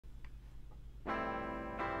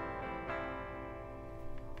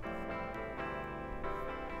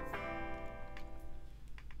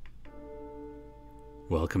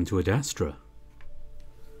Welcome to Adastra.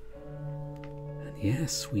 And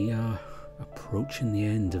yes, we are approaching the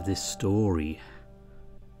end of this story.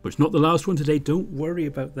 But it's not the last one today, don't worry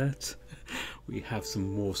about that. We have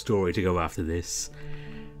some more story to go after this.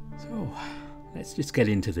 So, let's just get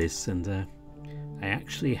into this. And I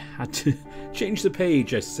actually had to change the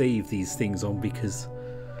page I saved these things on because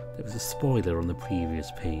there was a spoiler on the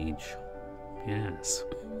previous page. Yes.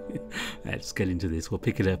 Let's get into this. We'll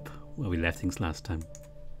pick it up where we left things last time.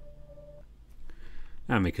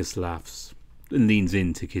 Amicus laughs and leans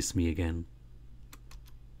in to kiss me again.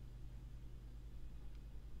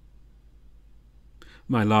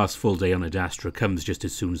 My last full day on Adastra comes just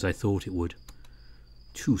as soon as I thought it would.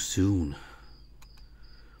 Too soon.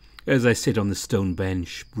 As I sit on the stone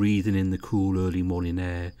bench, breathing in the cool early morning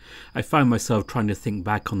air, I find myself trying to think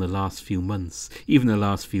back on the last few months, even the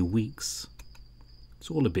last few weeks.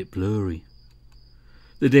 It's all a bit blurry.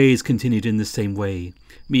 The days continued in the same way,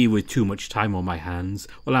 me with too much time on my hands,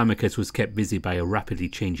 while Amicus was kept busy by a rapidly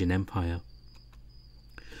changing empire.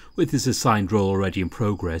 With his assigned role already in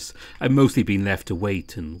progress, I'd mostly been left to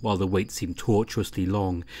wait, and while the wait seemed tortuously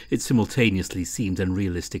long, it simultaneously seemed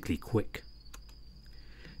unrealistically quick.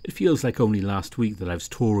 It feels like only last week that I was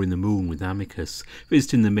touring the moon with Amicus,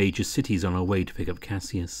 visiting the major cities on our way to pick up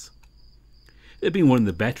Cassius. It had been one of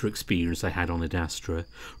the better experiences I had on Adastra,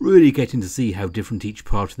 really getting to see how different each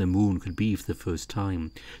part of the moon could be for the first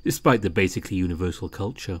time, despite the basically universal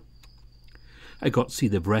culture. I got to see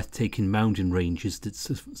the breathtaking mountain ranges that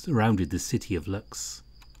surrounded the city of Lux.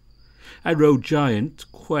 I rode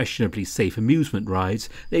giant, questionably safe amusement rides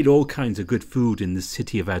and ate all kinds of good food in the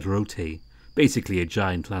city of Adastra, basically a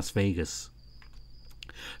giant Las Vegas.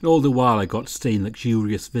 And all the while I got to stay in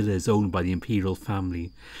luxurious villas owned by the imperial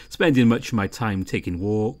family, spending much of my time taking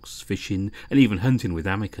walks, fishing, and even hunting with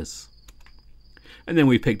Amicus. And then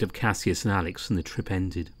we picked up Cassius and Alex and the trip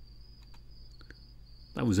ended.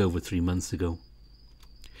 That was over 3 months ago.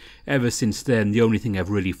 Ever since then, the only thing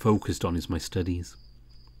I've really focused on is my studies.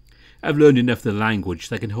 I've learned enough of the language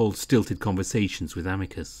that I can hold stilted conversations with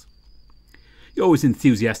Amicus. He always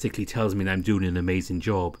enthusiastically tells me that I'm doing an amazing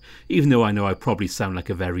job, even though I know I probably sound like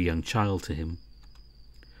a very young child to him.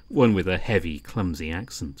 One with a heavy, clumsy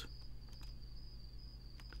accent.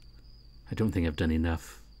 I don't think I've done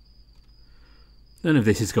enough. None of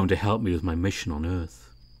this is going to help me with my mission on Earth.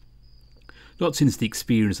 Not since the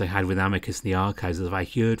experience I had with Amicus in the archives have I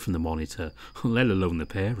heard from the Monitor, let alone the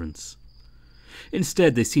parents.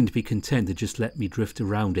 Instead, they seem to be content to just let me drift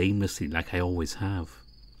around aimlessly like I always have.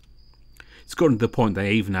 It's gotten to the point that I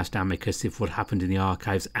even asked Amicus if what happened in the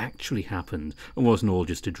archives actually happened and wasn't all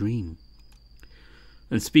just a dream.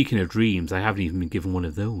 And speaking of dreams, I haven't even been given one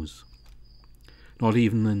of those. Not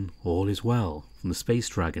even an all is well from the Space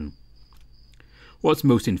Dragon. What's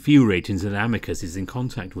most infuriating is that Amicus is in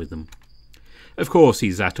contact with them. Of course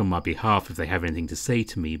he's that on my behalf if they have anything to say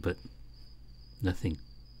to me, but nothing.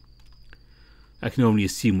 I can only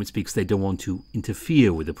assume it's because they don't want to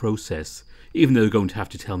interfere with the process, even though they're going to have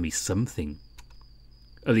to tell me something.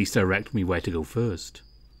 At least direct me where to go first.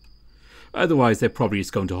 Otherwise they're probably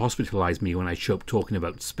just going to hospitalise me when I show up talking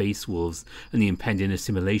about space wolves and the impending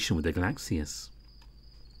assimilation with the Galaxius.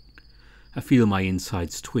 I feel my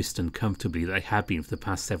insides twist uncomfortably that I have been for the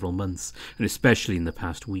past several months, and especially in the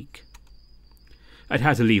past week. I'd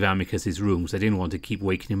had to leave Amicus's room because I didn't want to keep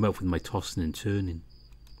waking him up with my tossing and turning.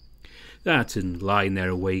 That and lying there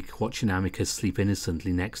awake, watching Amicus sleep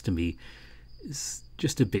innocently next to me, is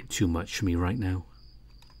just a bit too much for me right now.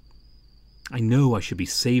 I know I should be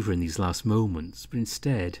savouring these last moments, but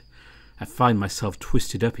instead, I find myself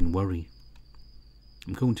twisted up in worry.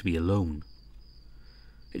 I'm going to be alone.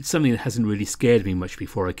 It's something that hasn't really scared me much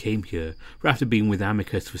before I came here, but after being with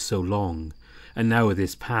Amicus for so long, and now with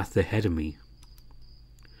this path ahead of me.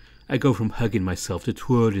 I go from hugging myself to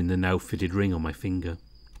twirling the now fitted ring on my finger.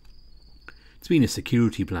 It's been a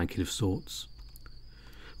security blanket of sorts.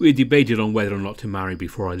 We had debated on whether or not to marry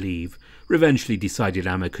before I leave, but eventually decided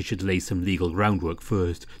Amicus should lay some legal groundwork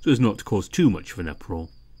first so as not to cause too much of an uproar.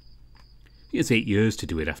 He has 8 years to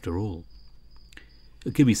do it after all.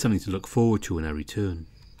 It'll give me something to look forward to when I return.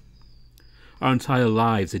 Our entire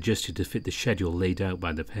lives adjusted to fit the schedule laid out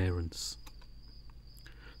by the parents.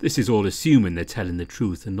 This is all assuming they're telling the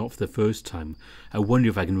truth, and not for the first time. I wonder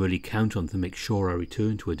if I can really count on them to make sure I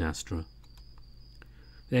return to Adastra.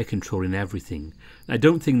 They're controlling everything, and I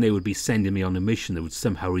don't think they would be sending me on a mission that would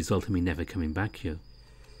somehow result in me never coming back here.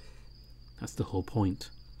 That's the whole point.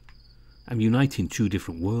 I'm uniting 2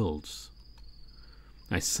 different worlds.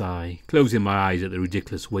 I sigh, closing my eyes at the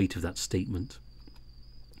ridiculous weight of that statement.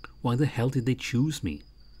 Why the hell did they choose me?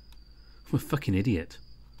 I'm a fucking idiot.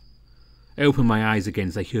 I open my eyes again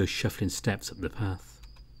as I hear shuffling steps up the path.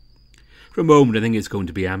 For a moment I think it's going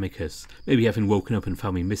to be Amicus, maybe having woken up and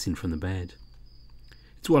found me missing from the bed.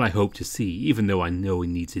 It's what I hope to see, even though I know he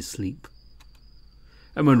needs his sleep.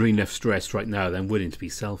 I'm under enough stress right now that I'm willing to be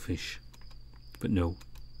selfish. But no.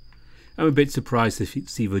 I'm a bit surprised to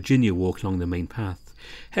see Virginia walk along the main path.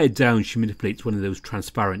 Head down, she manipulates one of those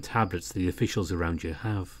transparent tablets that the officials around here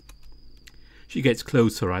have. She gets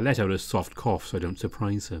closer. I let out a soft cough so I don't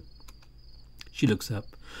surprise her. She looks up,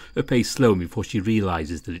 her pace slowing before she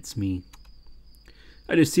realises that it's me.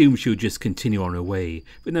 I'd assumed she would just continue on her way,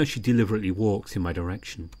 but now she deliberately walks in my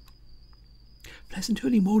direction. Pleasant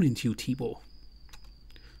early morning to you, Tibor.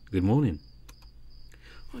 Good morning.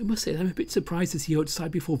 I must say that I'm a bit surprised to see you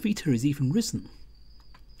outside before Vita has even risen.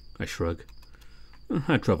 I shrug. I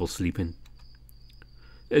had trouble sleeping.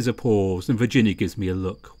 There's a pause, and Virginia gives me a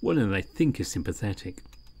look, one that I think is sympathetic.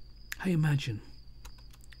 I imagine.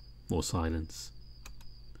 More silence.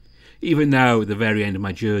 Even now, at the very end of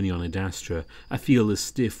my journey on Adastra, I feel the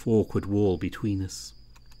stiff, awkward wall between us.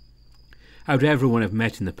 Out of everyone I've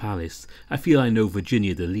met in the palace, I feel I know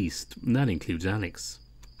Virginia the least, and that includes Alex.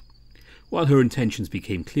 While her intentions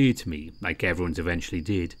became clear to me, like everyone's eventually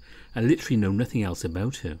did, I literally know nothing else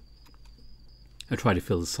about her. I try to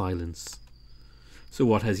fill the silence. So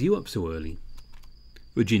what has you up so early?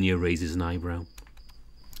 Virginia raises an eyebrow.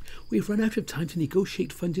 We've run out of time to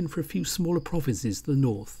negotiate funding for a few smaller provinces to the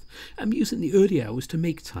north. I'm using the early hours to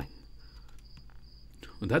make time.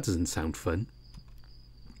 Well, that doesn't sound fun.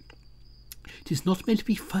 It is not meant to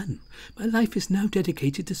be fun. My life is now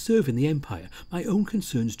dedicated to serving the Empire. My own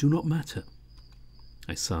concerns do not matter.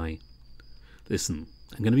 I sigh. Listen,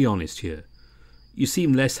 I'm going to be honest here. You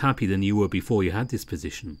seem less happy than you were before you had this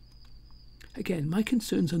position. Again, my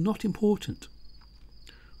concerns are not important.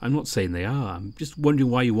 I'm not saying they are. I'm just wondering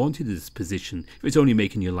why you wanted this position if it's only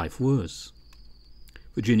making your life worse.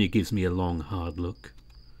 Virginia gives me a long, hard look.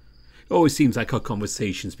 It always seems like our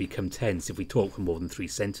conversations become tense if we talk for more than 3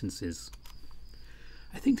 sentences.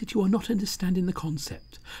 I think that you are not understanding the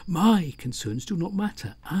concept. My concerns do not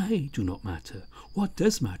matter. I do not matter. What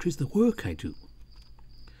does matter is the work I do.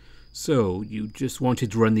 So, you just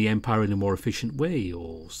wanted to run the Empire in a more efficient way,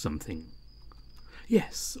 or something?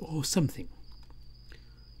 Yes, or something.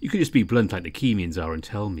 You could just be blunt like the Chemians are and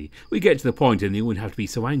tell me. We get to the point and you wouldn't have to be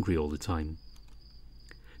so angry all the time.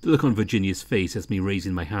 The look on Virginia's face has me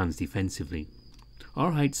raising my hands defensively. All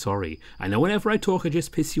right, sorry. I know whenever I talk I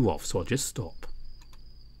just piss you off, so I'll just stop.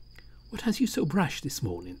 What has you so brash this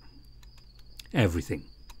morning? Everything.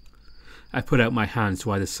 I put out my hands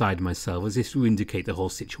to either side of myself as if to indicate the whole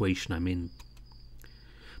situation I'm in.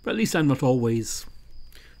 But at least I'm not always,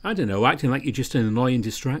 I don't know, acting like you're just an annoying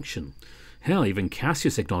distraction. Hell, even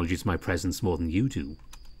Cassius acknowledges my presence more than you do.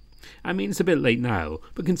 I mean, it's a bit late now,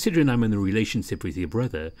 but considering I'm in a relationship with your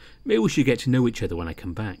brother, maybe we should get to know each other when I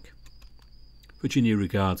come back. Virginia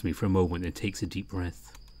regards me for a moment and takes a deep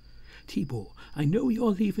breath. Tibor, I know you're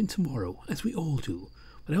leaving tomorrow, as we all do,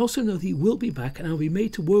 but I also know that you will be back and I'll be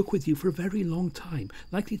made to work with you for a very long time,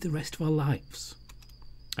 likely the rest of our lives.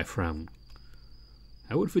 I frown.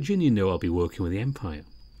 How would Virginia know I'll be working with the Empire?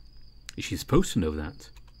 Is she supposed to know that?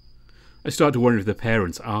 I start to wonder if the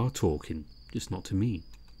parents are talking, just not to me.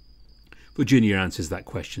 Virginia answers that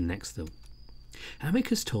question next, though.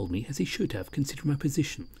 Amicus told me, as he should have, considered my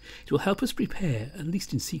position. It will help us prepare, at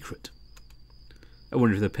least in secret. I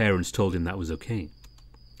wonder if the parents told him that was okay.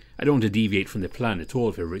 I don't want to deviate from the plan at all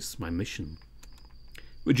if it risks my mission.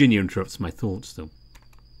 Virginia interrupts my thoughts, though.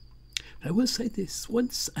 But I will say this,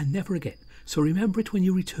 once and never again, so remember it when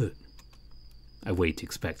you return. I wait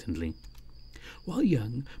expectantly. While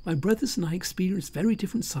young, my brothers and I experienced very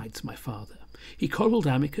different sides of my father. He coddled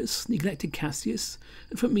Amicus, neglected Cassius,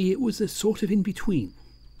 and for me it was a sort of in-between.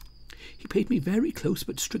 He paid me very close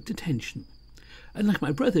but strict attention. Unlike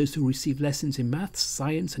my brothers who received lessons in maths,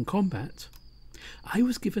 science and combat, I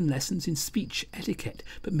was given lessons in speech, etiquette,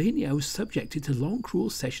 but mainly I was subjected to long, cruel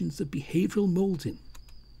sessions of behavioural moulding.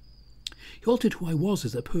 He altered who I was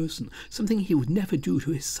as a person, something he would never do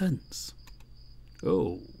to his sons.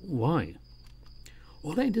 Oh, why?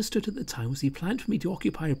 All I understood at the time was he planned for me to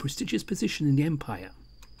occupy a prestigious position in the Empire.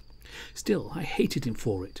 Still, I hated him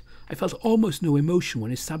for it. I felt almost no emotion when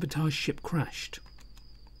his sabotage ship crashed.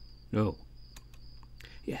 Oh.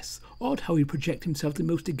 Yes, odd how he project himself the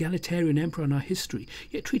most egalitarian emperor in our history,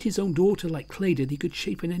 yet treat his own daughter like clay that he could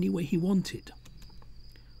shape in any way he wanted.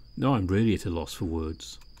 No, I'm really at a loss for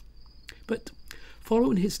words. But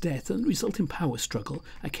following his death and the resulting power struggle,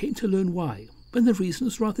 I came to learn why, and the reason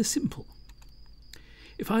was rather simple.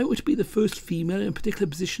 If I were to be the first female in a particular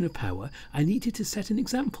position of power, I needed to set an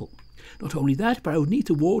example. Not only that, but I would need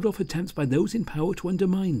to ward off attempts by those in power to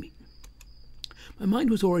undermine me. My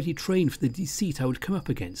mind was already trained for the deceit I would come up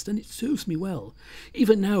against, and it serves me well,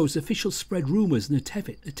 even now as officials spread rumours and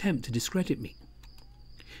attempt to discredit me.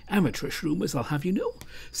 Amateurish rumours, I'll have you know.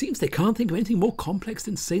 Seems they can't think of anything more complex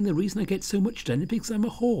than saying the reason I get so much done is because I'm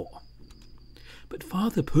a whore. But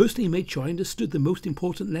Father personally made sure I understood the most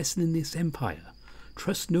important lesson in this empire.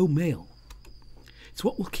 Trust no male. It's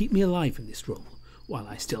what will keep me alive in this role. While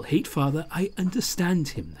I still hate Father, I understand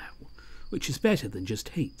him now, which is better than just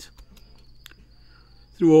hate.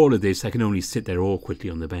 Through all of this, I can only sit there awkwardly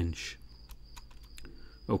on the bench.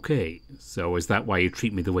 Okay, so is that why you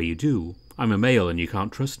treat me the way you do? I'm a male and you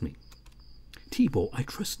can't trust me. Tibor, I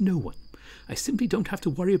trust no one. I simply don't have to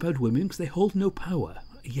worry about women because they hold no power,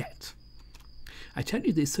 yet. I tell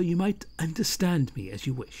you this so you might understand me as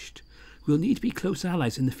you wished. We'll need to be close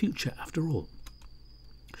allies in the future, after all.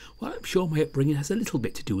 While I'm sure my upbringing has a little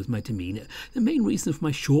bit to do with my demeanour, the main reason for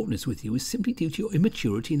my shortness with you is simply due to your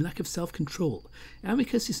immaturity and lack of self-control.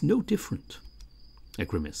 Amicus is no different. I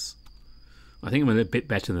grimace. I think I'm a bit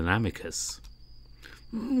better than Amicus.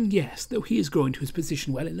 Yes, though he is growing to his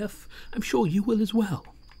position well enough, I'm sure you will as well.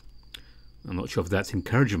 I'm not sure if that's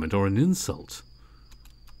encouragement or an insult.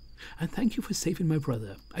 And thank you for saving my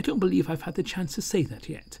brother. I don't believe I've had the chance to say that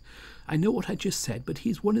yet. I know what I just said, but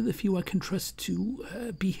he's one of the few I can trust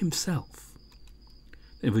to be himself.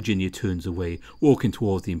 Then Virginia turns away, walking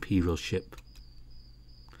towards the Imperial ship.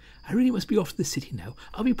 I really must be off to the city now.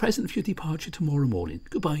 I'll be present for your departure tomorrow morning.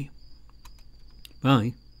 Goodbye.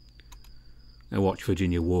 Bye. I watch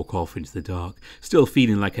Virginia walk off into the dark, still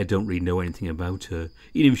feeling like I don't really know anything about her,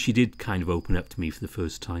 even if she did kind of open up to me for the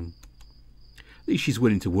first time. At least she's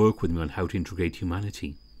willing to work with me on how to integrate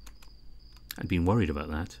humanity. I'd been worried about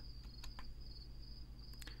that.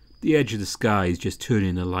 The edge of the sky is just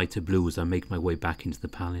turning a lighter blue as I make my way back into the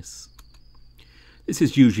palace. This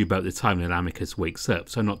is usually about the time that Amicus wakes up,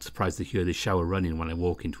 so I'm not surprised to hear the shower running when I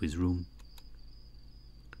walk into his room.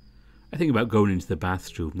 I think about going into the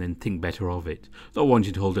bathroom and then think better of it, not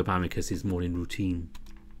wanting to hold up Amicus's morning routine.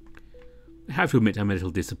 I have to admit I'm a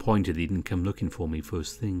little disappointed that he didn't come looking for me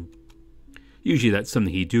first thing. Usually that's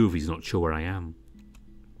something he'd do if he's not sure where I am.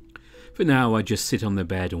 For now I just sit on the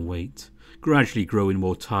bed and wait, gradually growing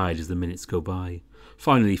more tired as the minutes go by,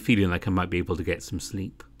 finally feeling like I might be able to get some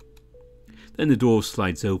sleep. Then the door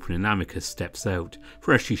slides open and Amicus steps out,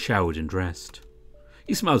 freshly showered and dressed.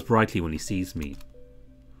 He smiles brightly when he sees me.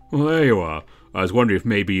 Well, there you are. I was wondering if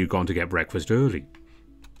maybe you'd gone to get breakfast early.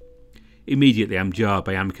 Immediately I'm jarred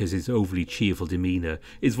by Amicus's overly cheerful demeanour,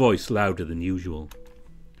 his voice louder than usual.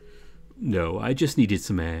 No, I just needed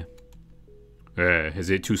some air. Is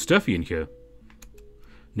it too stuffy in here?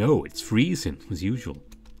 No, it's freezing, as usual.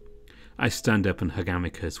 I stand up and hug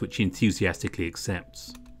Amicus, which he enthusiastically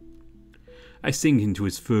accepts. I sink into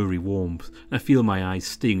his furry warmth, and I feel my eyes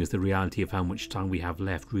sting as the reality of how much time we have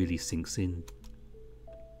left really sinks in.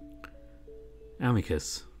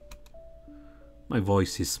 Amicus. My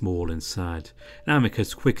voice is small and sad, and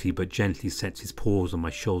Amicus quickly but gently sets his paws on my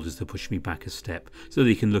shoulders to push me back a step, so that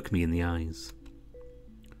he can look me in the eyes.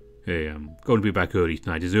 Hey, I'm going to be back early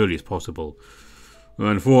tonight, as early as possible.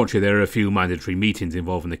 Unfortunately, there are a few mandatory meetings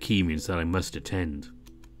involving the Chemians that I must attend.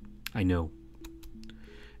 I know.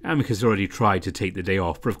 Amicus already tried to take the day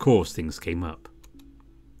off, but of course things came up.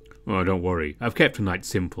 Oh, don't worry, I've kept tonight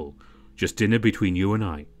simple. Just dinner between you and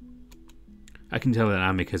I. I can tell that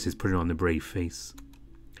Amicus is putting on a brave face.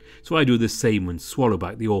 So I do the same and swallow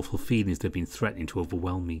back the awful feelings that have been threatening to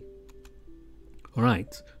overwhelm me. All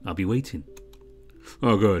right, I'll be waiting.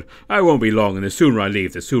 Oh, good. I won't be long, and the sooner I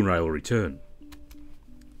leave, the sooner I will return.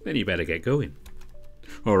 Then you better get going.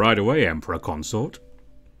 Oh, right away, Emperor Consort.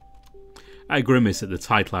 I grimace at the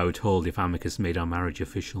title I would hold if Amicus made our marriage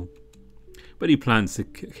official. But he plans to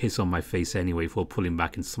kiss on my face anyway before pulling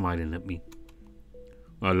back and smiling at me.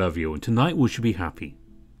 I love you, and tonight we should be happy.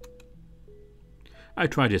 I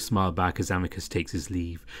try to smile back as Amicus takes his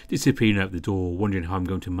leave, disappearing out the door, wondering how I'm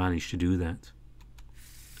going to manage to do that.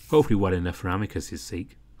 Hopefully well enough for Amicus's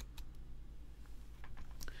sake.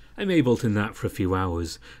 I'm able to nap for a few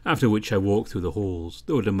hours, after which I walk through the halls,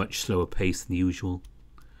 though at a much slower pace than usual.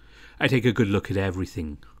 I take a good look at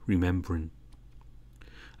everything, remembering.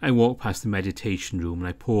 I walk past the meditation room and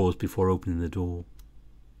I pause before opening the door.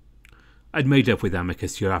 I'd made up with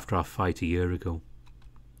Amicus here after our fight a year ago.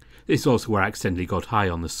 This is also where I accidentally got high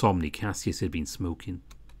on the Somni Cassius had been smoking.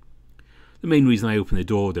 The main reason I opened the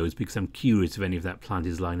door, though, is because I'm curious if any of that plant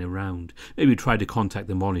is lying around. Maybe try to contact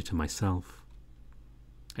the monitor myself.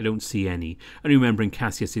 I don't see any, and remembering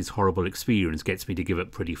Cassius's horrible experience gets me to give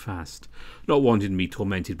up pretty fast, not wanting to be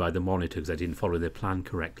tormented by the monitor because I didn't follow their plan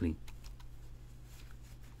correctly.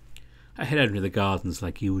 I head out into the gardens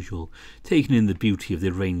like usual, taking in the beauty of the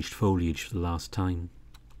arranged foliage for the last time.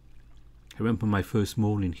 I remember my first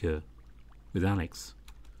morning here, with Alex.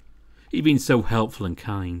 He'd been so helpful and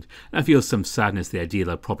kind, and I feel some sadness at the idea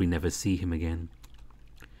that I'll probably never see him again.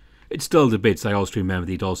 It stilled a bit, so I also remember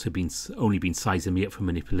that he'd also only been sizing me up for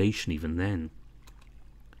manipulation even then.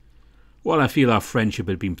 While I feel our friendship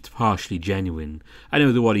had been partially genuine, I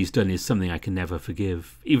know that what he's done is something I can never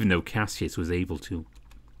forgive, even though Cassius was able to.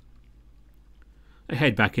 I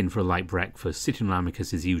head back in for a light breakfast, sitting on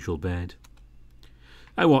Amicus's usual bed.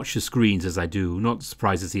 I watch the screens as I do, not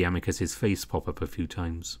surprised to see Amicus's face pop up a few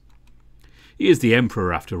times. He is the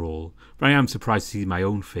Emperor after all, but I am surprised to see my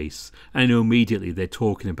own face, and I know immediately they're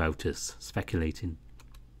talking about us, speculating.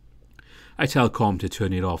 I tell Com to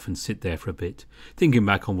turn it off and sit there for a bit, thinking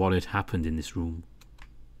back on what had happened in this room.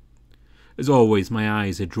 As always, my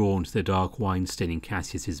eyes are drawn to the dark wine stain in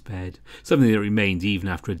Cassius's bed, something that remained even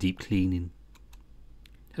after a deep cleaning.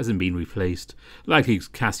 Hasn't been replaced. Likely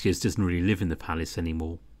Cassius doesn't really live in the palace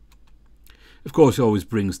anymore. Of course, it always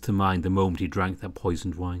brings to mind the moment he drank that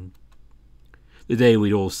poisoned wine. The day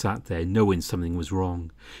we'd all sat there, knowing something was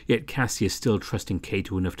wrong, yet Cassius still trusting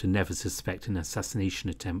Cato enough to never suspect an assassination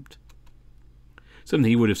attempt. Something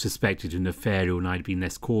he would have suspected if Nefario and I had been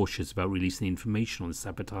less cautious about releasing information on the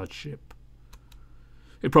sabotage ship.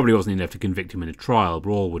 It probably wasn't enough to convict him in a trial, but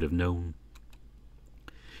all would have known.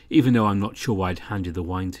 Even though I'm not sure why I'd handed the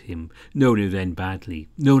wine to him, known it would end badly,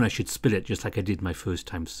 known I should spill it just like I did my first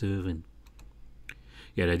time serving.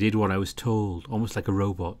 Yet I did what I was told, almost like a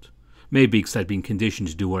robot, maybe because I'd been conditioned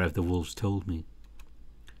to do whatever the wolves told me.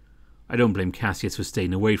 I don't blame Cassius for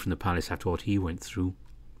staying away from the palace after what he went through.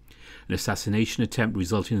 An assassination attempt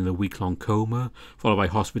resulting in a week-long coma, followed by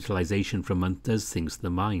hospitalization for a month, does things to the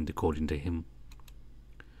mind, according to him.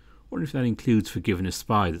 Wonder if that includes forgiving a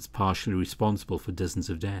spy that's partially responsible for dozens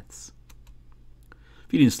of deaths.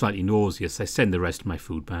 Feeling slightly nauseous, I send the rest of my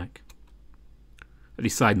food back. I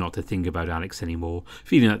decide not to think about Alex anymore,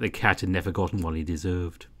 feeling that the cat had never gotten what he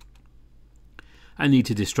deserved. I need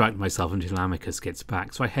to distract myself until Amicus gets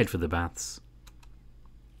back, so I head for the baths.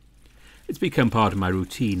 It's become part of my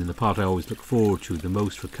routine and the part I always look forward to the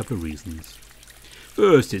most for a couple of reasons.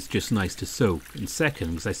 First, it's just nice to soak, and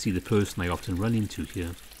second, because I see the person I often run into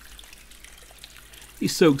here. He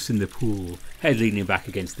soaks in the pool, head leaning back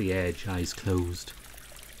against the edge, eyes closed.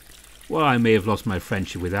 While I may have lost my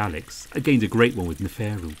friendship with Alex, I gained a great one with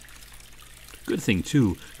Nefario. Good thing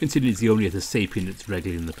too, considering he's the only other sapient that's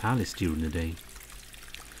regular in the palace during the day.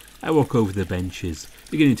 I walk over the benches,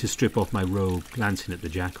 beginning to strip off my robe, glancing at the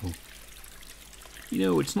jackal. You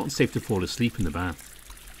know, it's not safe to fall asleep in the bath.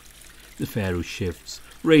 Nefario shifts,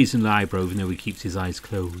 raising an eyebrow even though he keeps his eyes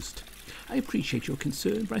closed. I appreciate your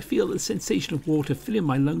concern, but I feel that the sensation of water filling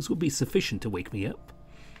my lungs will be sufficient to wake me up.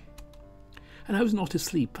 And I was not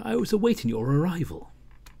asleep, I was awaiting your arrival.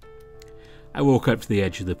 I walk up to the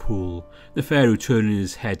edge of the pool, Nefario turning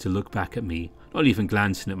his head to look back at me, not even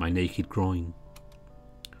glancing at my naked groin.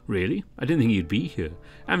 Really? I didn't think you'd be here.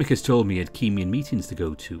 Amicus told me he had Chemian meetings to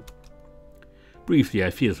go to. Briefly, I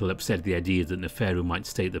feel a little upset at the idea that Nefario might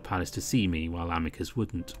stay at the palace to see me, while Amicus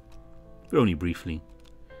wouldn't. But only briefly.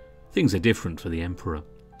 Things are different for the Emperor.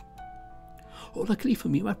 Oh, luckily for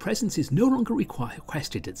me, my presence is no longer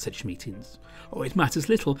requested at such meetings. Oh, it matters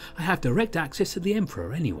little. I have direct access to the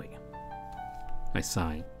Emperor anyway. I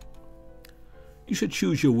sigh. You should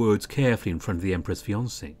choose your words carefully in front of the Emperor's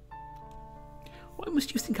fiancée. Why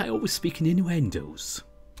must you think I always speak in innuendos?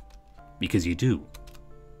 Because you do.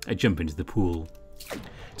 I jump into the pool.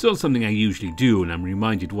 It's not something I usually do, and I'm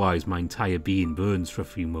reminded why as my entire being burns for a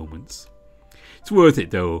few moments. It's worth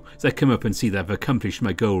it though, as I come up and see that I've accomplished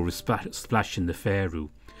my goal of splashing Nefario,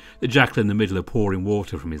 the jackal in the middle of pouring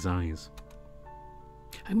water from his eyes.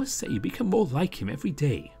 I must say you become more like him every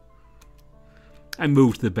day. I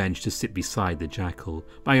move to the bench to sit beside the jackal,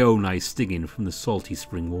 my own eyes stinging from the salty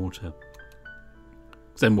spring water.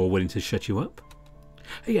 Was I more willing to shut you up?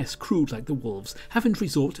 Yes, crude like the wolves, haven't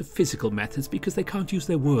resort to physical methods because they can't use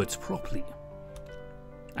their words properly.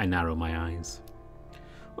 I narrow my eyes.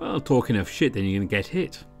 Well, talk enough shit, then you're going to get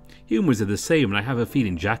hit. Humans are the same, and I have a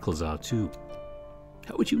feeling jackals are too.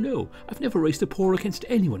 How would you know? I've never raised a paw against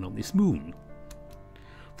anyone on this moon.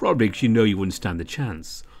 Probably because you know you wouldn't stand a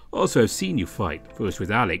chance. Also, I've seen you fight, first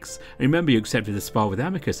with Alex, and remember you accepted a spar with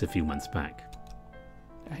Amicus a few months back.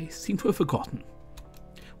 I seem to have forgotten.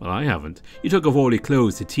 Well, I haven't. You took off all your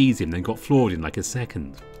clothes to tease him, then got floored in like a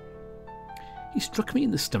second. He struck me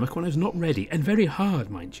in the stomach when I was not ready, and very hard,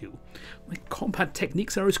 mind you. My combat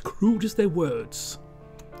techniques are as crude as their words.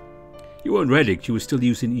 You weren't ready because you were still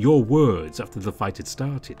using your words after the fight had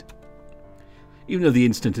started. Even though the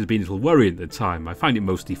incident has been a little worrying at the time, I find it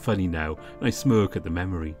mostly funny now, and I smirk at the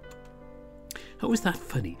memory. How was that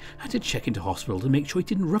funny? I had to check into hospital to make sure it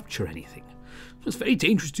didn't rupture anything. It was very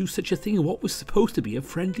dangerous to do such a thing in what was supposed to be a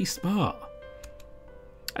friendly spa.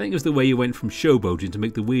 I think it was the way you went from showboating to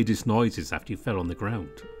make the weirdest noises after you fell on the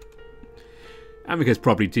ground. Amicus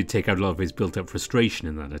probably did take out a lot of his built-up frustration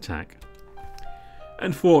in that attack.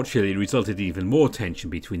 Unfortunately, it resulted in even more tension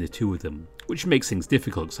between the two of them, which makes things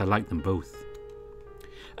difficult because I like them both.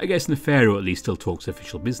 I guess Nefero at least still talks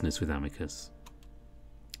official business with Amicus.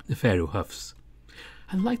 Nefero huffs.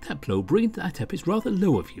 "I like that blow. Bringing that up is rather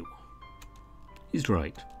low of you." He's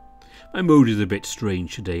right. My mood is a bit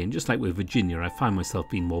strange today, and just like with Virginia, I find myself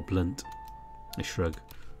being more blunt. I shrug.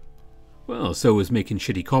 Well, so was making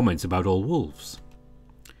shitty comments about all wolves.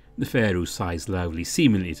 Nefero sighs loudly,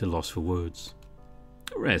 seemingly at a loss for words.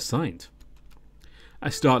 A rare sight. I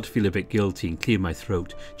start to feel a bit guilty and clear my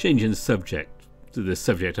throat, changing the subject to the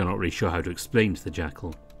subject I'm not really sure how to explain to the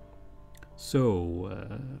jackal.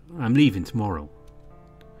 So, I'm leaving tomorrow.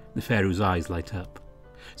 Nefero's eyes light up.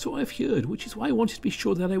 So I've heard, which is why I wanted to be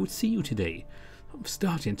sure that I would see you today. I'm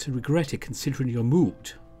starting to regret it considering your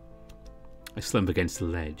mood. I slump against the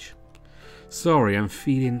ledge. Sorry, I'm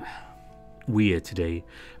feeling weird today.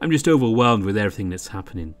 I'm just overwhelmed with everything that's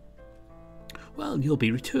happening. Well, you'll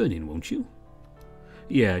be returning, won't you?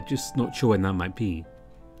 Yeah, just not sure when that might be.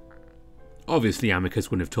 Obviously, Amicus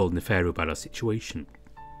wouldn't have told Nefero about our situation.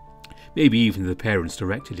 Maybe even the parents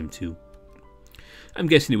directed him to. I'm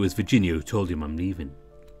guessing it was Virginia who told him I'm leaving.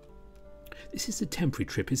 This is a temporary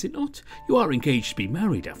trip, is it not? You are engaged to be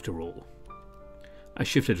married, after all. I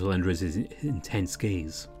shift a little under his intense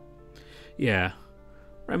gaze. Yeah,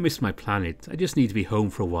 I miss my planet. I just need to be home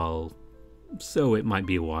for a while. So it might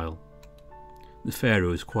be a while.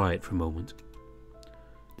 Nefero is quiet for a moment.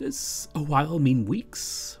 Does a while mean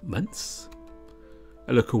weeks? Months?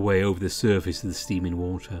 I look away over the surface of the steaming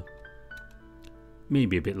water.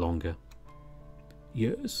 Maybe a bit longer.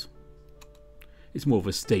 Years? It's more of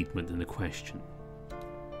a statement than a question.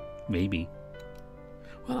 Maybe.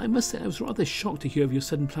 Well, I must say I was rather shocked to hear of your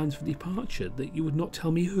sudden plans for departure, that you would not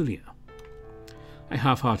tell me earlier. I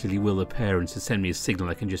half-heartedly will the parents to send me a signal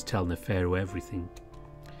I can just tell Nefero everything.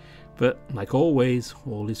 But, like always,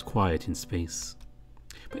 all is quiet in space.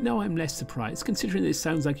 But now I'm less surprised, considering that it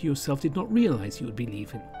sounds like you yourself did not realise you would be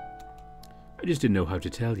leaving. I just didn't know how to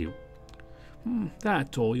tell you.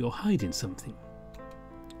 That, or you're hiding something.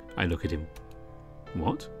 I look at him.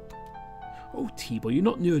 What? Oh, Tibor, you're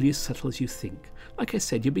not nearly as subtle as you think. Like I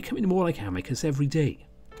said, you're becoming more like Amicus every day.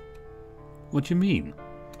 What do you mean?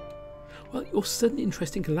 Well, your sudden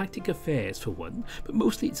interest in galactic affairs, for one, but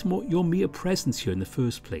mostly it's more your mere presence here in the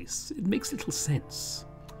first place. It makes little sense.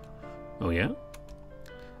 Oh, yeah?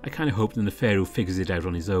 I kind of hope that Nefero figures it out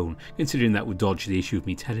on his own, considering that would dodge the issue of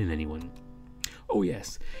me telling anyone. Oh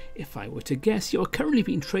yes, if I were to guess, you are currently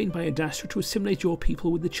being trained by Adastra to assimilate your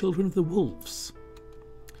people with the children of the wolves.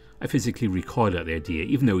 I physically recoil at the idea,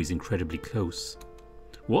 even though he's incredibly close.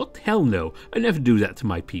 What? Hell no, I never do that to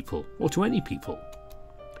my people, or to any people.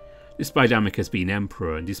 Despite Amicus being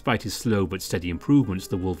emperor, and despite his slow but steady improvements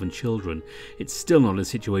to the wolven children, it's still not a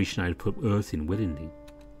situation I'd put Earth in willingly.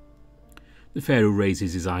 Nefero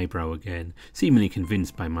raises his eyebrow again, seemingly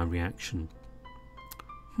convinced by my reaction.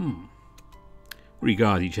 We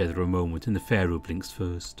regard each other a moment, and Nefero blinks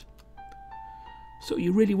first. So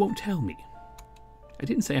you really won't tell me? I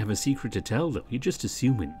didn't say I have a secret to tell, though. You're just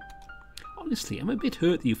assuming. Honestly, I'm a bit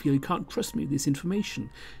hurt that you feel you can't trust me with this information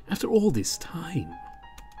after all this time.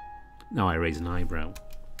 Now I raise an eyebrow.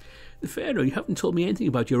 Nefero, you haven't told me anything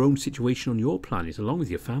about your own situation on your planet along with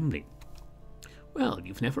your family. Well,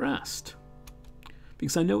 you've never asked.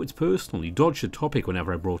 Because I know it's personal. You dodged the topic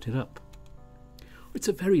whenever I brought it up. It's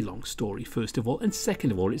a very long story, first of all, and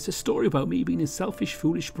second of all, it's a story about me being a selfish,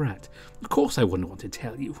 foolish brat. Of course I wouldn't want to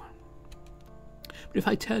tell you. But if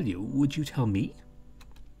I tell you, would you tell me?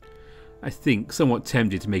 I think, somewhat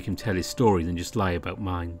tempted to make him tell his story than just lie about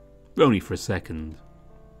mine. But only for a second.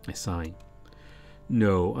 I sigh.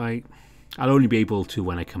 No, I'll only be able to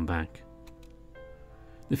when I come back.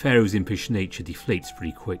 Nefero's impish nature deflates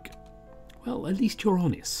pretty quick. Well, at least you're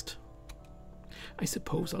honest. I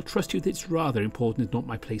suppose I'll trust you that it's rather important and not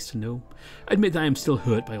my place to know. I admit that I am still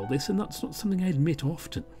hurt by all this, and that's not something I admit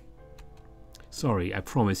often. Sorry, I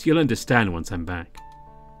promise you'll understand once I'm back.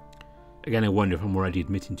 Again, I wonder if I'm already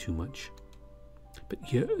admitting too much.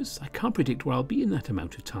 But years? I can't predict where I'll be in that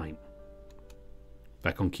amount of time.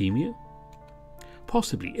 Back on Chemia?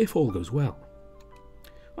 Possibly, if all goes well.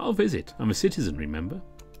 I'll visit. I'm a citizen, remember?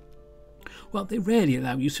 Well, they rarely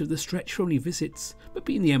allow use of the stretch for only visits, but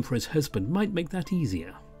being the Emperor's husband might make that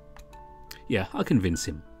easier. Yeah, I'll convince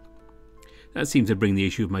him. That seemed to bring the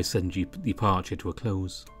issue of my sudden departure to a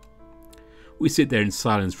close. We sit there in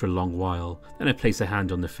silence for a long while, then I place a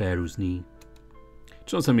hand on the Pharaoh's knee.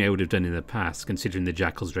 It's not something I would have done in the past, considering the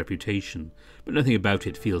Jackal's reputation, but nothing about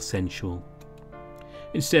it feels sensual.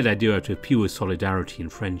 Instead, I do out of pure solidarity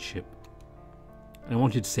and friendship. I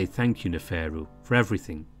wanted to say thank you, Neferu, for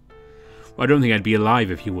everything. Well, I don't think I'd be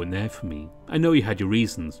alive if you weren't there for me. I know you had your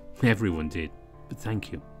reasons. Everyone did. But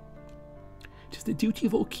thank you. It is the duty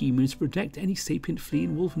of all Kemians to protect any sapient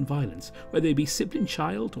fleeing wolven violence, whether they be sibling,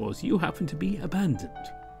 child, or as you happen to be,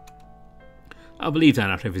 abandoned. I'll believe that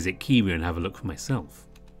after I visit Kemia and have a look for myself.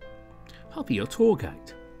 I'll be your tour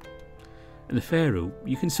guide. And the Pharaoh,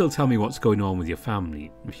 you can still tell me what's going on with your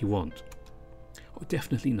family, if you want. Oh,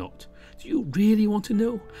 definitely not. Do you really want to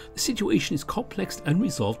know? The situation is complex,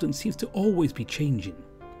 unresolved, and seems to always be changing.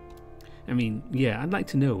 I mean, yeah, I'd like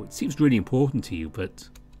to know. It seems really important to you, but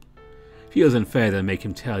feels unfair that I make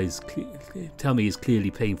him tell me his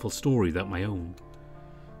clearly painful story without my own.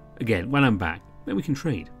 Again, when I'm back, then we can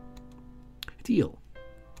trade. Deal.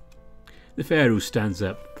 The Pharaoh stands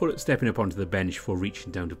up, stepping up onto the bench before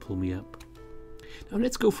reaching down to pull me up. Now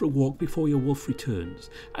let's go for a walk before your wolf returns.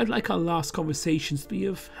 I'd like our last conversations to be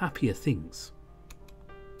of happier things.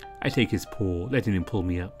 I take his paw, letting him pull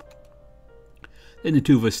me up. Then the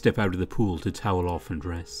two of us step out of the pool to towel off and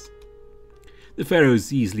dress. The Pharaoh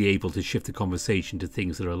is easily able to shift the conversation to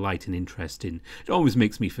things that are light and interesting. It always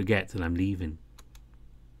makes me forget that I'm leaving.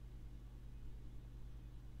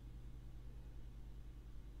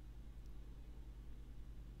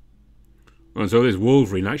 And so this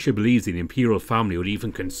Wolverine actually believes the Imperial family would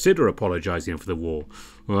even consider apologising for the war.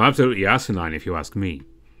 Well, absolutely asinine if you ask me.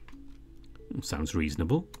 Sounds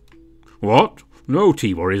reasonable. What? No,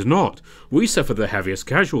 Tibor is not. We suffered the heaviest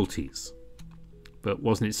casualties. But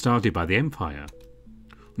wasn't it started by the Empire?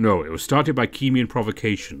 No, it was started by Kemian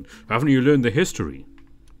provocation. Haven't you learned the history?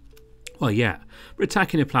 Well, yeah, but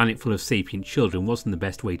attacking a planet full of sapient children wasn't the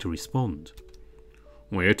best way to respond.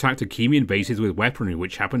 We attacked the Kemian bases with weaponry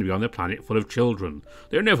which happened to be on a planet full of children.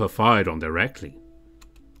 They were never fired on directly.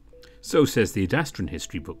 So says the Adastran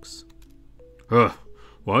history books. Ugh,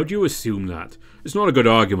 why do you assume that? It's not a good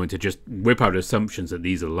argument to just whip out assumptions that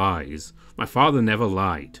these are lies. My father never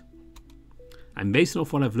lied. I'm basing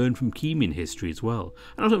off what I've learned from Kemian history as well.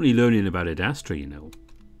 I'm not only learning about Adastra, you know.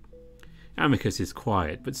 Amicus is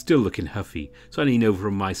quiet, but still looking huffy, so I lean over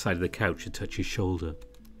on my side of the couch to touch his shoulder.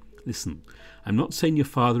 Listen, I'm not saying your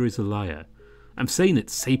father is a liar. I'm saying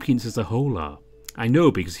that sapiens as a whole are. I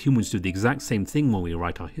know because humans do the exact same thing when we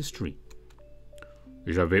write our history.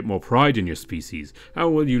 You should have a bit more pride in your species. How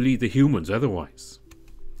will you lead the humans otherwise?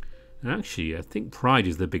 Actually, I think pride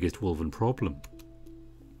is the biggest wolven problem.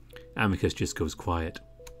 Amicus just goes quiet.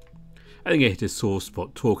 I think I hit a sore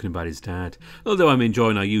spot talking about his dad. Although I'm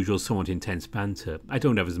enjoying our usual somewhat intense banter, I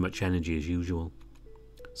don't have as much energy as usual.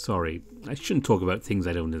 Sorry, I shouldn't talk about things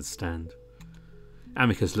I don't understand.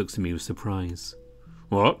 Amicus looks at me with surprise.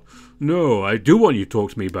 What? No, I do want you to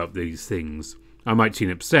talk to me about these things. I might seem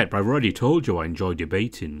upset, but I've already told you I enjoy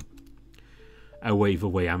debating. I wave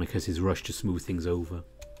away Amicus's rush to smooth things over.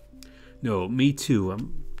 No, me too.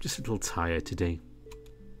 I'm just a little tired today.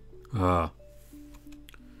 Ah.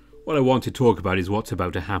 What I want to talk about is what's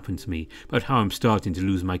about to happen to me, about how I'm starting to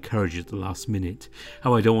lose my courage at the last minute,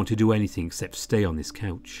 how I don't want to do anything except stay on this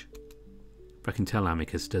couch. But I can tell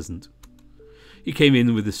Amicus doesn't. He came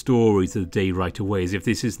in with the stories of the day right away, as if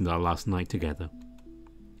this isn't our last night together.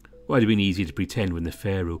 Well, it'd have been easy to pretend with the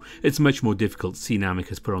Pharaoh. It's much more difficult seeing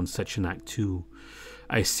Amicus put on such an act too.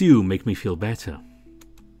 I assume make me feel better.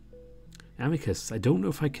 Amicus, I don't know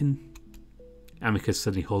if I can... Amicus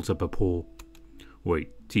suddenly holds up a paw.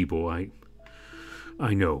 Wait, Tibor,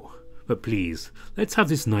 I know, but please, let's have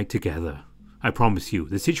this night together. I promise you,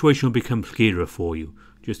 the situation will become clearer for you.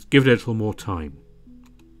 Just give it a little more time.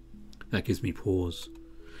 That gives me pause.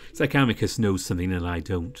 It's like Amicus knows something that I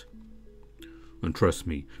don't. And trust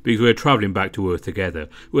me, because we're travelling back to Earth together,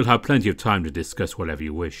 we'll have plenty of time to discuss whatever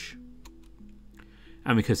you wish.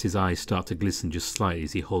 Amicus's eyes start to glisten just slightly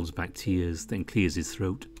as he holds back tears, then clears his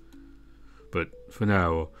throat. But for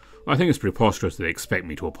now, I think it's preposterous that they expect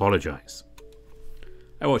me to apologise.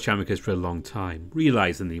 I watch Amicus for a long time,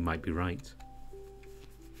 realising that he might be right.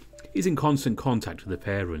 He's in constant contact with the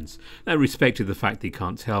parents, and I respected the fact that he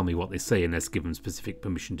can't tell me what they say unless given specific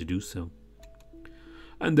permission to do so.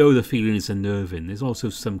 And though the feeling is unnerving, there's also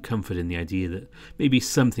some comfort in the idea that maybe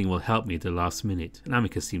something will help me at the last minute, and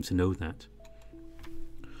Amicus seems to know that.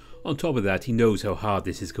 On top of that, he knows how hard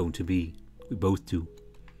this is going to be. We both do.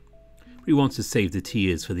 But he wants to save the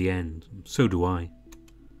tears for the end. So do I.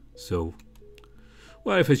 So,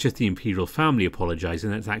 well, if it's just the Imperial family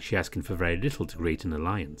apologising, that's actually asking for very little to create an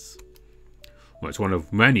alliance. Well, it's one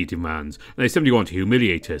of many demands, and they simply want to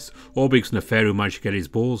humiliate us, all because the Pharaoh managed to get his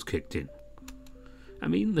balls kicked in. I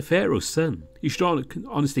mean, the Pharaoh's son. You should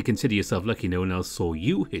honestly consider yourself lucky no one else saw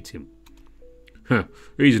you hit him. Huh,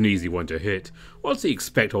 he's an easy one to hit. What's he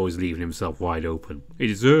expect, always leaving himself wide open? He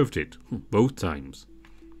deserved it, both times.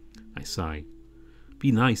 I sigh.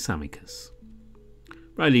 Be nice, Amicus.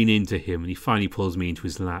 But I lean into him, and he finally pulls me into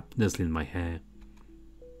his lap, nuzzling my hair.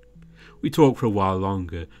 We talk for a while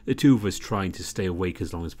longer, the two of us trying to stay awake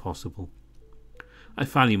as long as possible. I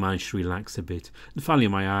finally manage to relax a bit, and finally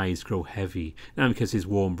my eyes grow heavy, and Amicus's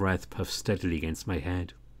warm breath puffs steadily against my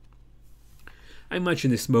head. I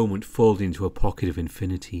imagine this moment folding into a pocket of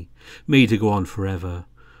infinity, made to go on forever,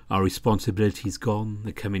 our responsibilities gone,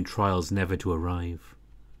 the coming trials never to arrive.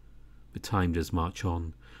 But time does march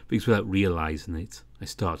on, because without realising it, I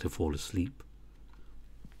start to fall asleep.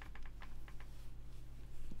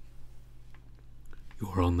 You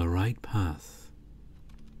are on the right path.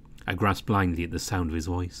 I grasp blindly at the sound of his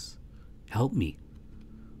voice. Help me.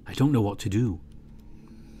 I don't know what to do.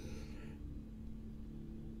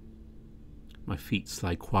 My feet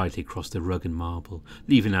slide quietly across the rug and marble,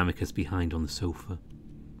 leaving Amicus behind on the sofa.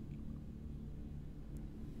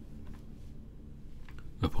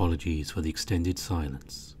 Apologies for the extended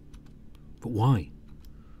silence. But why?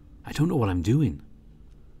 I don't know what I'm doing.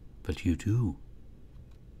 But you do.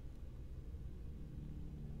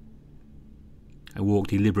 I walk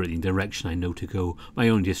deliberately in the direction I know to go, my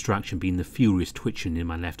only distraction being the furious twitching in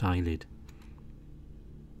my left eyelid.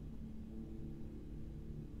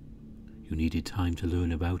 You needed time to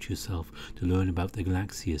learn about yourself, to learn about the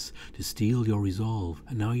Galaxius, to steel your resolve,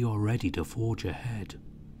 and now you are ready to forge ahead.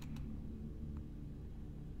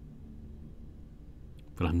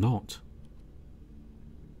 But I'm not.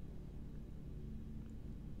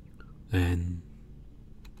 Then,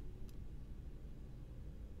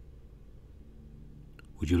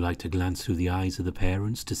 would you like to glance through the eyes of the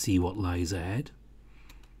parents to see what lies ahead?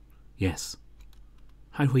 Yes.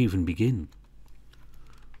 How do I even begin?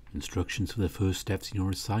 Instructions for the first steps in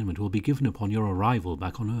your assignment will be given upon your arrival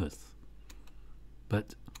back on Earth.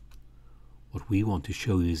 But what we want to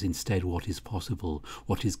show you is instead what is possible,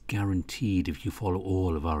 what is guaranteed if you follow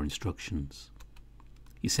all of our instructions.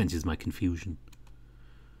 He senses my confusion.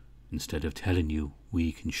 Instead of telling you,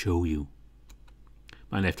 we can show you.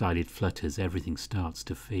 My left eyelid flutters, everything starts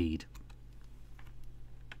to fade.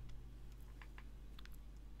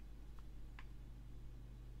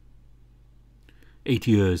 Eight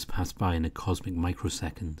years pass by in a cosmic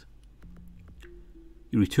microsecond.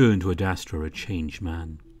 You return to Adastra a changed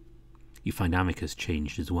man. You find Amicus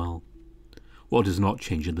changed as well. What does not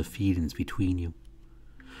change are the feelings between you.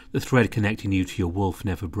 The thread connecting you to your wolf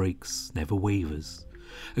never breaks, never wavers,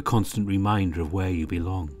 a constant reminder of where you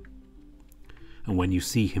belong. And when you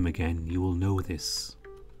see him again, you will know this.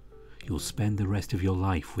 You will spend the rest of your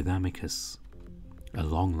life with Amicus. A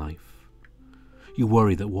long life. You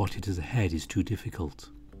worry that what it is ahead is too difficult.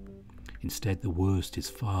 Instead, the worst is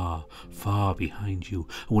far, far behind you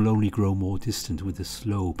and will only grow more distant with the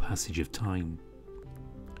slow passage of time.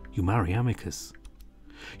 You marry Amicus.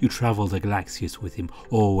 You travel the Galaxius with him,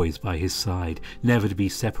 always by his side, never to be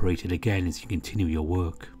separated again as you continue your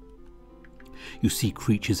work. You see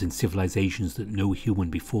creatures and civilizations that no human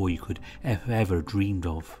before you could ever dreamed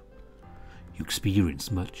of. You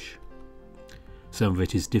experience much. Some of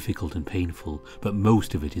it is difficult and painful, but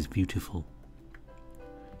most of it is beautiful.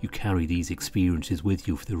 You carry these experiences with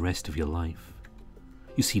you for the rest of your life.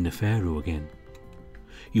 You see Neferu again.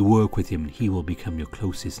 You work with him and he will become your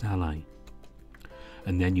closest ally.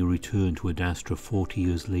 And then you return to Adastra 40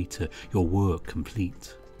 years later, your work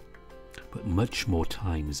complete. But much more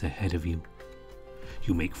time is ahead of you.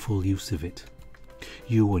 You make full use of it.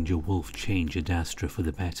 You and your wolf change Adastra for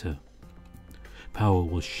the better. Power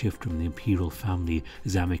will shift from the Imperial family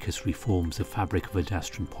as Amicus reforms the fabric of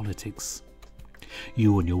Adastran politics.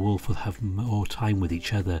 You and your wolf will have more time with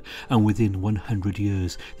each other, and within 100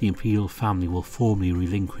 years the Imperial family will formally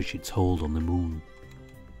relinquish its hold on the moon.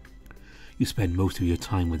 You spend most of your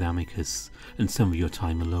time with Amicus, and some of your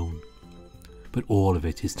time alone. But all of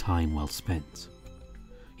it is time well spent.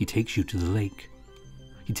 He takes you to the lake.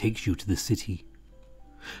 He takes you to the city.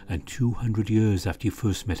 And 200 years after you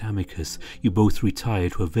first met Amicus, you both retire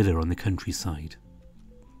to a villa on the countryside.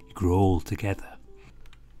 You grow old together.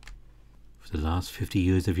 For the last 50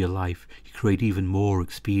 years of your life, you create even more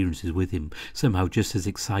experiences with him, somehow just as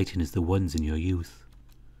exciting as the ones in your youth.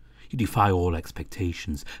 You defy all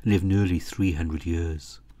expectations and live nearly 300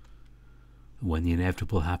 years. And when the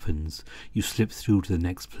inevitable happens, you slip through to the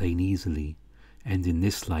next plane easily, ending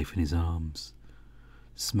this life in his arms.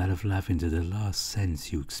 The smell of lavender, the last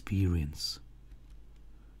sense you experience.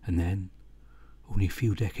 And then, only a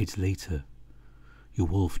few decades later, your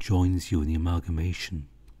wolf joins you in the amalgamation.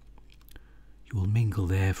 You will mingle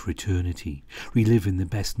there for eternity, reliving the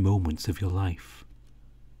best moments of your life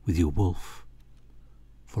with your wolf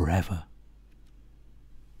forever.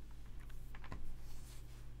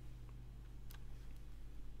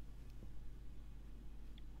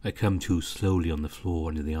 I come to slowly on the floor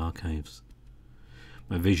under the archives.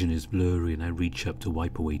 My vision is blurry and I reach up to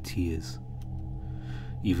wipe away tears.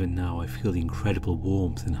 Even now I feel the incredible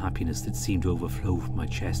warmth and happiness that seemed to overflow from my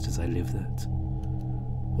chest as I lived that.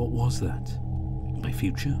 What was that? My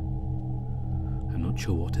future? I'm not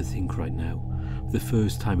sure what to think right now. For the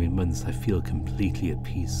first time in months I feel completely at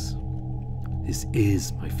peace. This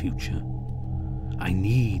is my future. I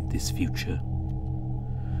need this future.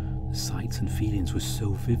 The sights and feelings were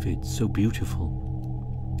so vivid, so beautiful.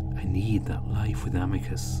 I need that life with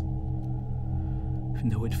Amicus. Even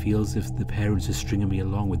though it feels as if the parents are stringing me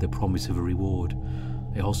along with the promise of a reward,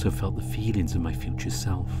 I also felt the feelings of my future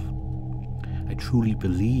self. I truly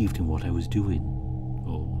believed in what I was doing,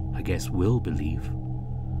 or I guess will believe.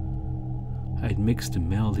 I had mixed and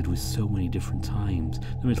melded with so many different times,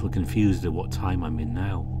 I'm a little confused at what time I'm in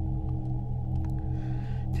now.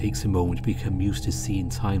 It takes a moment to become used to seeing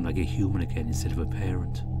time like a human again instead of a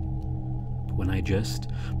parent. But when I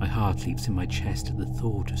adjust, my heart leaps in my chest at the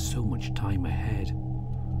thought of so much time ahead.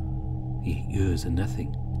 The 8 years are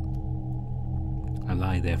nothing. I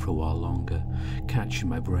lie there for a while longer, catching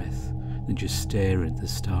my breath, then just staring at the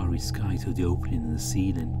starry sky through the opening in the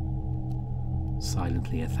ceiling.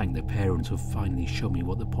 Silently I thank the parents who have finally shown me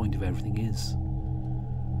what the point of everything is.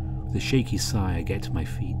 With a shaky sigh I get to my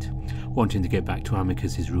feet, wanting to get back to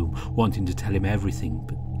Amicus's room, wanting to tell him everything,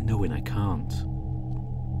 but knowing I can't.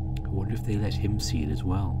 I wonder if they let him see it as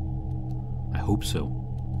well. I hope so.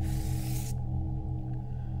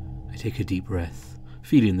 I take a deep breath,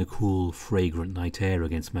 feeling the cool, fragrant night air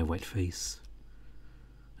against my wet face.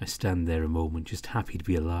 I stand there a moment, just happy to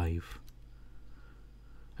be alive.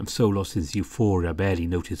 I'm so lost in this euphoria I barely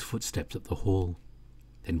notice footsteps up the hall.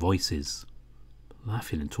 Then voices,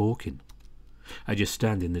 laughing and talking. I just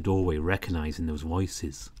stand in the doorway recognising those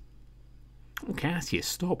voices. Oh, Cassius,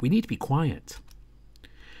 stop, we need to be quiet.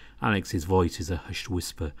 Alex's voice is a hushed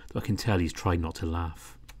whisper, though I can tell he's trying not to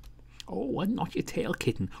laugh. Oh, I'm not your tail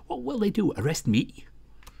kitten. What will they do, arrest me?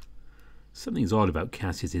 Something's odd about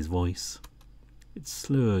Cassius's voice. It's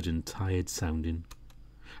slurred and tired sounding.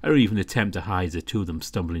 I don't even attempt to hide as the two of them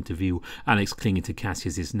stumble into view, Alex clinging to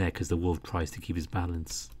Cassius's neck as the wolf tries to keep his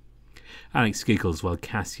balance. Alex giggles while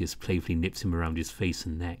Cassius playfully nips him around his face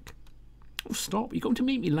and neck. Oh, stop, you're going to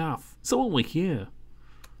make me laugh. Someone will hear.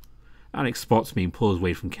 Alex spots me and pulls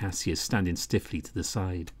away from Cassius, standing stiffly to the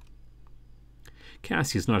side.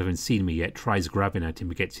 Cassius, not having seen me yet, tries grabbing at him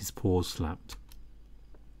but gets his paws slapped.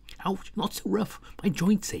 Ouch, not so rough, my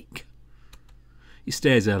joints ache. He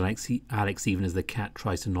stares at Alex even as the cat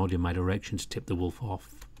tries to nod in my direction to tip the wolf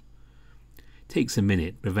off. It takes a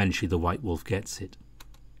minute, but eventually the white wolf gets it.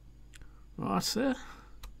 Ah, sir?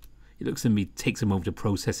 He looks at me, takes a moment to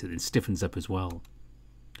process it, and stiffens up as well.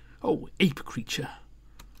 Oh, ape creature.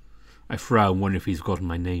 I frown, wondering if he's gotten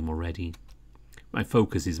my name already. My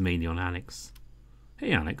focus is mainly on Alex.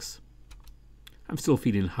 Hey, Alex. I'm still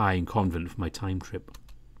feeling high and confident for my time trip.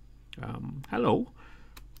 Hello?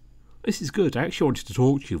 This is good. I actually wanted to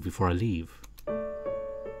talk to you before I leave.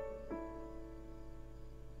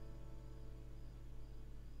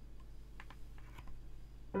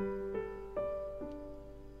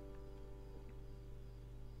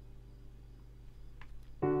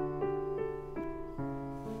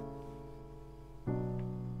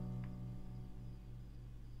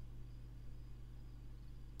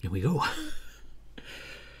 Here we go.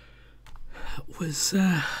 That was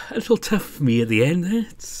a little tough for me at the end.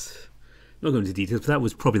 It's not going into details, but that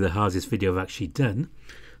was probably the hardest video I've actually done.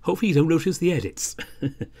 Hopefully you don't notice the edits.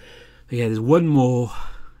 But yeah, there's one more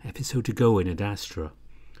episode to go in Adastra.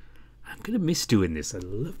 I'm going to miss doing this. I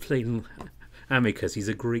love playing Amicus. He's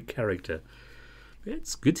a great character. But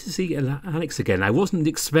it's good to see Alex again. I wasn't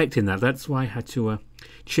expecting that. That's why I had to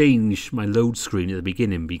change my load screen at the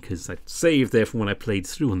beginning, because I saved there from when I played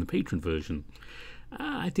through on the Patreon version.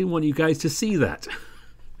 I didn't want you guys to see that.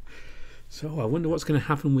 So I wonder what's going to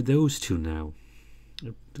happen with those two now.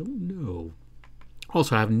 I don't know.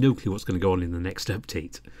 Also, I have no clue what's going to go on in the next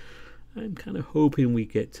update. I'm kind of hoping we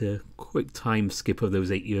get a quick time skip of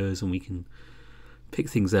those 8 years and we can pick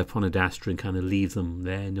things up on Adastra and kind of leave them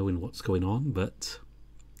there knowing what's going on, but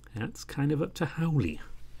that's kind of up to Howley.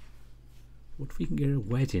 What if we can get a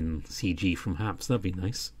wedding CG from Haps? That'd be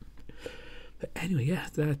nice. But anyway, yeah,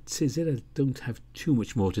 that is it. I don't have too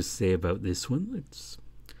much more to say about this one. It's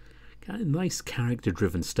kind of nice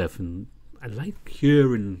character-driven stuff, and I like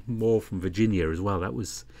hearing more from Virginia as well. That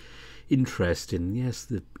was interesting. Yes,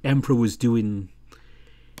 the Emperor was doing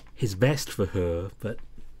his best for her, but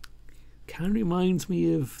kind of reminds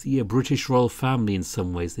me of the British royal family in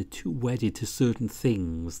some ways. They're too wedded to certain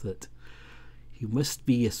things that you must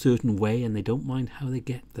be a certain way, and they don't mind how they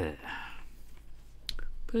get there.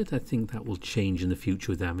 But I think that will change in the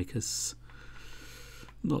future with Amicus.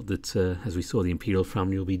 Not that, as we saw, the Imperial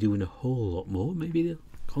family will be doing a whole lot more. Maybe the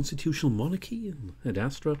constitutional monarchy in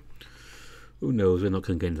Adastra. Who knows? We're not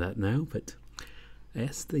going to get into that now. But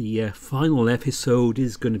yes, the final episode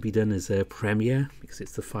is going to be done as a premiere because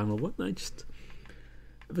it's the final one. I just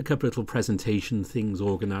have a couple of little presentation things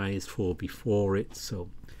organised for before it. So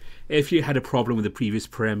if you had a problem with the previous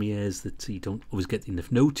premieres that you don't always get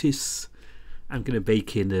enough notice, I'm going to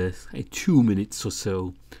bake in 2 minutes or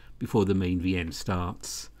so before the main VN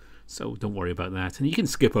starts. So don't worry about that. And you can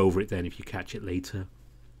skip over it then if you catch it later.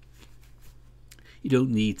 You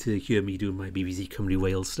don't need to hear me doing my BBC Cymru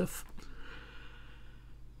Wales stuff.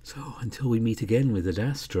 So until we meet again with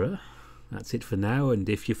Adastra, that's it for now. And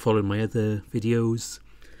if you follow my other videos,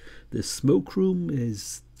 the Smoke Room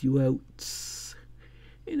is due out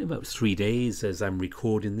in about 3 days. As I'm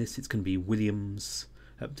recording this, it's going to be William's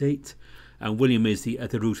update. And William is the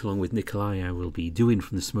other route along with Nikolai I will be doing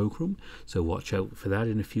from the Smoke Room. So watch out for that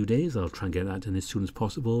in a few days. I'll try and get that done as soon as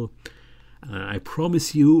possible. I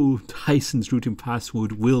promise you Tyson's route and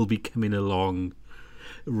password will be coming along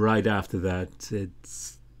right after that.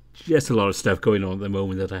 It's just a lot of stuff going on at the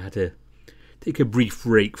moment that I had to take a brief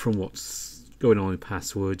break from what's going on in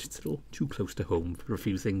password. It's a little too close to home for a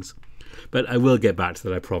few things. But I will get back to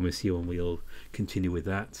that, I promise you, and we'll continue with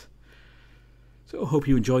that. So I hope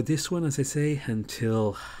you enjoyed this one, as I say.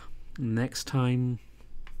 Until next time,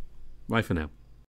 bye for now.